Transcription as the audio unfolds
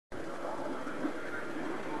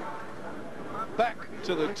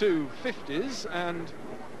to the 250s and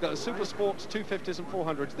Supersports 250s and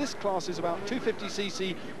 400s. This class is about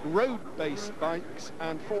 250cc road-based bikes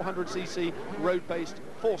and 400cc road-based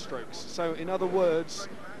four-strokes. So in other words,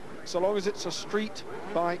 so long as it's a street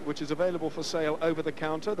bike which is available for sale over the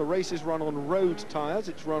counter, the race is run on road tyres,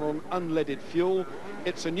 it's run on unleaded fuel,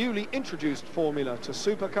 it's a newly introduced formula to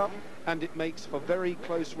Supercup, and it makes for very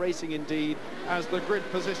close racing indeed, as the grid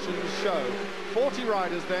positions show. 40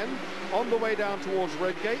 riders then on the way down towards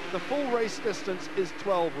Redgate. The full race distance is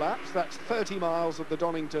 12 laps. That's 30 miles of the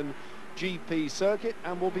Donington GP circuit,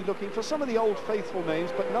 and we'll be looking for some of the old faithful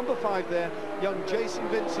names, but number 5 there, young Jason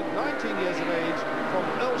Vincent, 19 years of age, from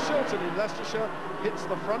Earl Shilton in Leicestershire, hits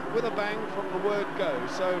the front with a bang from the word go.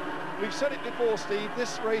 So we've said it before, Steve,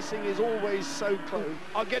 this racing is always so close.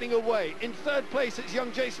 Are getting away. In 3rd place, it's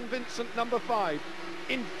young Jason Vincent, number 5.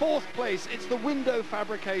 In 4th place, it's the window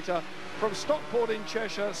fabricator from Stockport in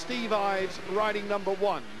Cheshire, Steve Ives, riding number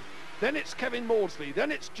 1. Then it's Kevin Maudsley,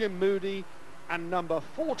 then it's Jim Moody, and number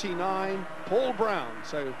 49, Paul Brown.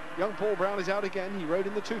 So young Paul Brown is out again. He rode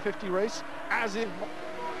in the 250 race, as in...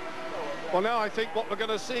 Well, now I think what we're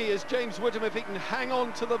going to see is James Whittam, if he can hang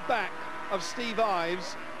on to the back of Steve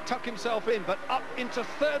Ives, tuck himself in. But up into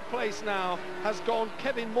 3rd place now has gone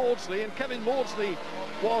Kevin Maudsley, and Kevin Maudsley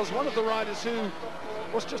was one of the riders who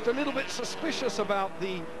was just a little bit suspicious about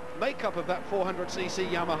the makeup of that 400cc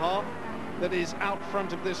Yamaha that is out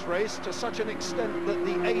front of this race, to such an extent that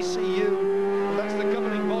the ACU, that's the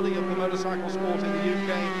governing body of the motorcycle sport in the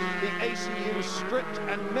UK, the ACU stripped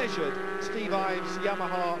and measured Steve Ives'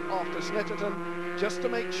 Yamaha after Snetterton just to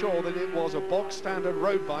make sure that it was a bog standard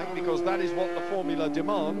road bike, because that is what the formula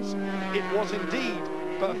demands. It was indeed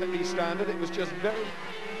perfectly standard. It was just very...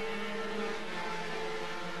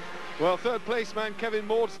 Well, 3rd place man Kevin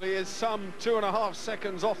Maudsley is some 2.5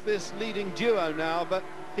 seconds off this leading duo now, but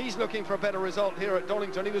he's looking for a better result here at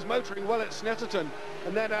Donington. He was motoring well at Snetterton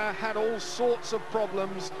and then had all sorts of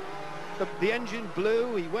problems. The engine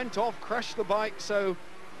blew, he went off, crashed the bike, so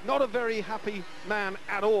not a very happy man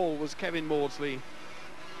at all was Kevin Maudsley.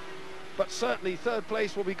 But certainly 3rd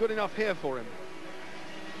place will be good enough here for him.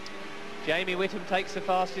 Jamie Whittam takes the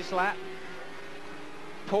fastest lap.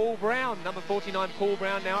 Paul Brown, number 49, Paul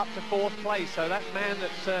Brown, now up to 4th place. So that man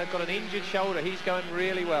that's got an injured shoulder, he's going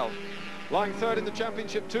really well. Lying 3rd in the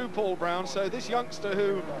championship too, Paul Brown. So this youngster,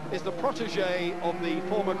 who is the protege of the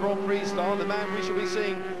former Grand Prix star, the man we shall be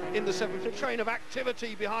seeing in the 7th train of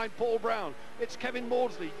activity behind Paul Brown. It's Kevin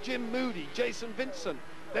Maudsley, Jim Moody, Jason Vincent,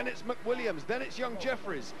 then it's McWilliams, then it's young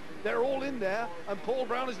Jeffries. They're all in there, and Paul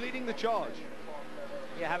Brown is leading the charge.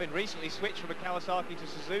 Yeah, having recently switched from a Kawasaki to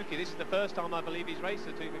Suzuki, this is the first time I believe he's raced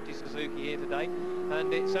the 250 Suzuki here today,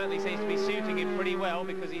 and it certainly seems to be suiting him pretty well,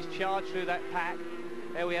 because he's charged through that pack.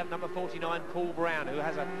 There we have number 49, Paul Brown, who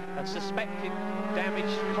has a suspected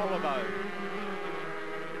damaged collarbone.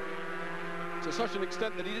 To such an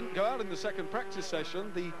extent that he didn't go out in the 2nd practice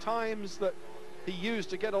session. The times that he used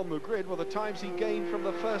to get on the grid were the times he gained from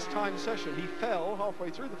the first-time session. He fell halfway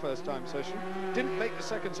through the first-time session, didn't make the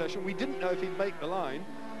 2nd session. We didn't know if he'd make the line,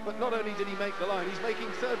 but not only did he make the line, he's making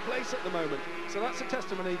 3rd place at the moment. So that's a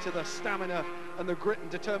testimony to the stamina and the grit and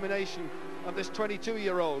determination of this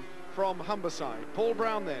 22-year-old from Humberside. Paul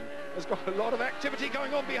Brown then has got a lot of activity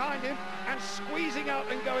going on behind him and squeezing out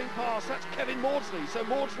and going past. That's Kevin Maudsley. So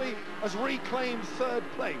Maudsley has reclaimed 3rd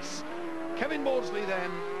place. Kevin Maudsley then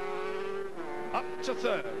up to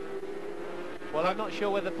 3rd. Well, I'm not sure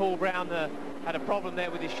whether Paul Brown had a problem there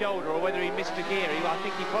with his shoulder, or whether he missed a gear. I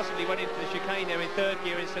think he possibly went into the chicane there in 3rd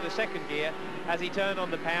gear instead of 2nd gear. As he turned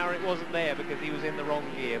on the power, it wasn't there because he was in the wrong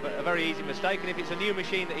gear. But a very easy mistake, and if it's a new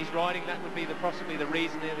machine that he's riding, that would be possibly the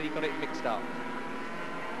reason that he got it mixed up.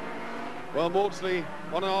 Well, Maudsley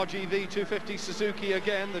on an RGV 250 Suzuki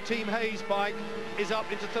again. The Team Hayes bike is up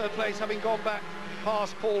into 3rd place, having gone back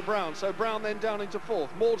past Paul Brown. So Brown then down into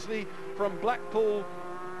 4th. Maudsley from Blackpool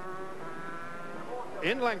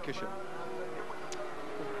in Lancashire.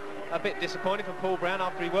 A bit disappointed for Paul Brown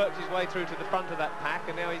after he worked his way through to the front of that pack,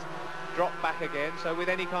 and now he's dropped back again. So with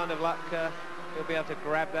any kind of luck, he'll be able to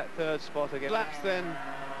grab that 3rd spot again. Laps then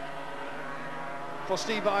for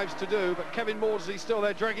Steve Ives to do, but Kevin Maudsley still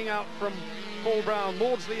there, dragging out from Paul Brown.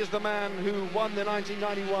 Maudsley is the man who won the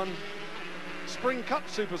 1991 Spring Cup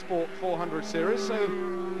Supersport 400 series, so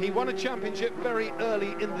he won a championship very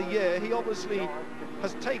early in the year. He obviously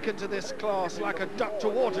has taken to this class like a duck to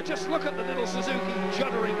water. Just look at the little Suzuki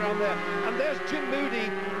juddering around there. And there's Jim Moody,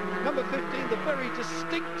 number 15, the very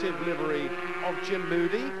distinctive livery of Jim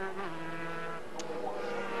Moody.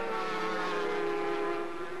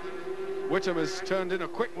 Whittam has turned in a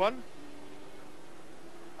quick one,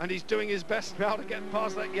 and he's doing his best now to get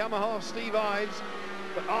past that Yamaha of Steve Ives.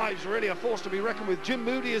 But Ives really a force to be reckoned with. Jim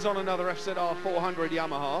Moody is on another FZR 400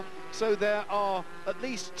 Yamaha. So there are at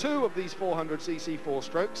least 2 of these 400cc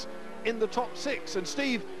four-strokes in the top 6. And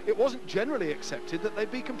Steve, it wasn't generally accepted that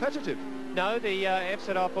they'd be competitive. No, the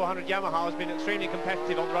FZR 400 Yamaha has been extremely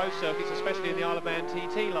competitive on road circuits, especially in the Isle of Man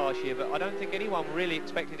TT last year, but I don't think anyone really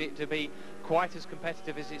expected it to be quite as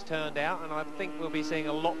competitive as it's turned out, and I think we'll be seeing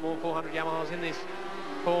a lot more 400 Yamahas in this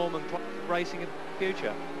form and racing in the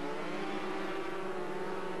future.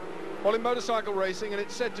 Well, in motorcycle racing, and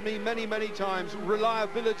it's said to me many, many times,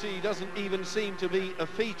 reliability doesn't even seem to be a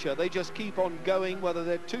feature. They just keep on going, whether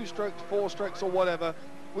they're 2 strokes, 4 strokes, or whatever.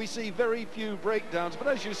 We see very few breakdowns, but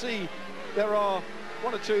as you see, there are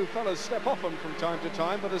 1 or 2 fellas step off them from time to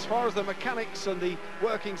time, but as far as the mechanics and the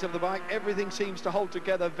workings of the bike, everything seems to hold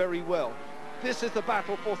together very well. This is the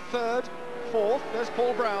battle for 3rd, 4th. There's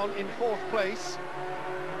Paul Brown in 4th place.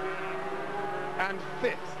 And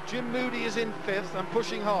 5th. Jim Moody is in 5th and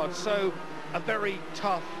pushing hard. So a very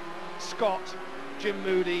tough Scot, Jim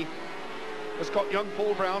Moody, has got young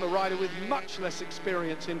Paul Brown, a rider with much less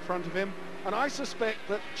experience, in front of him. And I suspect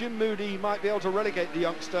that Jim Moody might be able to relegate the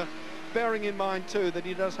youngster, bearing in mind too that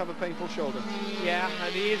he does have a painful shoulder. Yeah,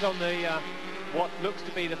 and he is on the what looks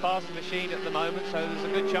to be the faster machine at the moment, so there's a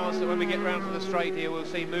good chance that when we get round to the straight here, we'll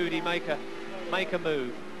see Moody make a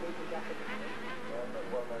move.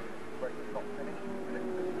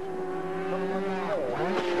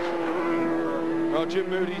 Well, Jim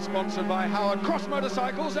Moody, sponsored by Howard Cross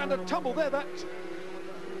Motorcycles, and a tumble there. That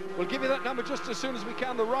we'll give you that number just as soon as we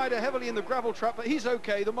can. The rider heavily in the gravel trap, but he's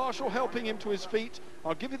okay. The marshal helping him to his feet.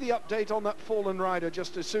 I'll give you the update on that fallen rider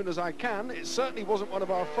just as soon as I can. It certainly wasn't one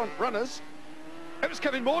of our front runners. It was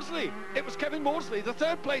Kevin Maudsley. It was Kevin Maudsley. The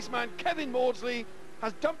 3rd place man, Kevin Maudsley,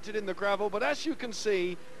 has dumped it in the gravel, but as you can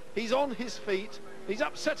see, he's on his feet. He's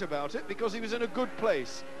upset about it because he was in a good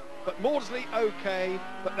place. But Maudsley okay,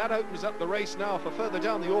 but that opens up the race now for further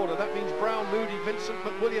down the order. That means Brown, Moody, Vincent,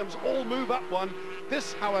 McWilliams all move up one.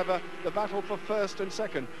 This, however, the battle for 1st and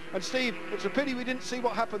 2nd. And Steve, it's a pity we didn't see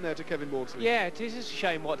what happened there to Kevin Maudsley. Yeah, it is a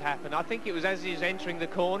shame what happened. I think it was as he was entering the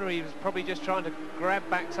corner, he was probably just trying to grab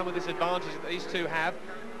back some of this advantage that these 2 have.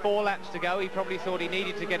 4 laps to go, he probably thought he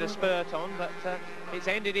needed to get a spurt on, but it's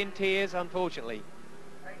ended in tears, unfortunately.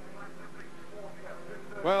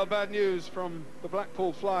 Well, bad news from the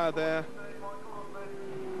Blackpool Flyer there.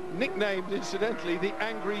 Nicknamed, incidentally, the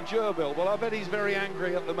Angry Gerbil. Well, I bet he's very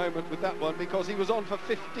angry at the moment with that one, because he was on for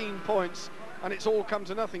 15 points and it's all come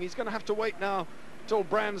to nothing. He's going to have to wait now till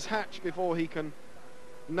Brands Hatch before he can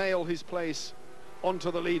nail his place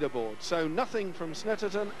onto the leaderboard. So nothing from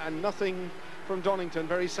Snetterton and nothing from Donington,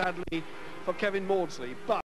 very sadly, for Kevin Maudsley. But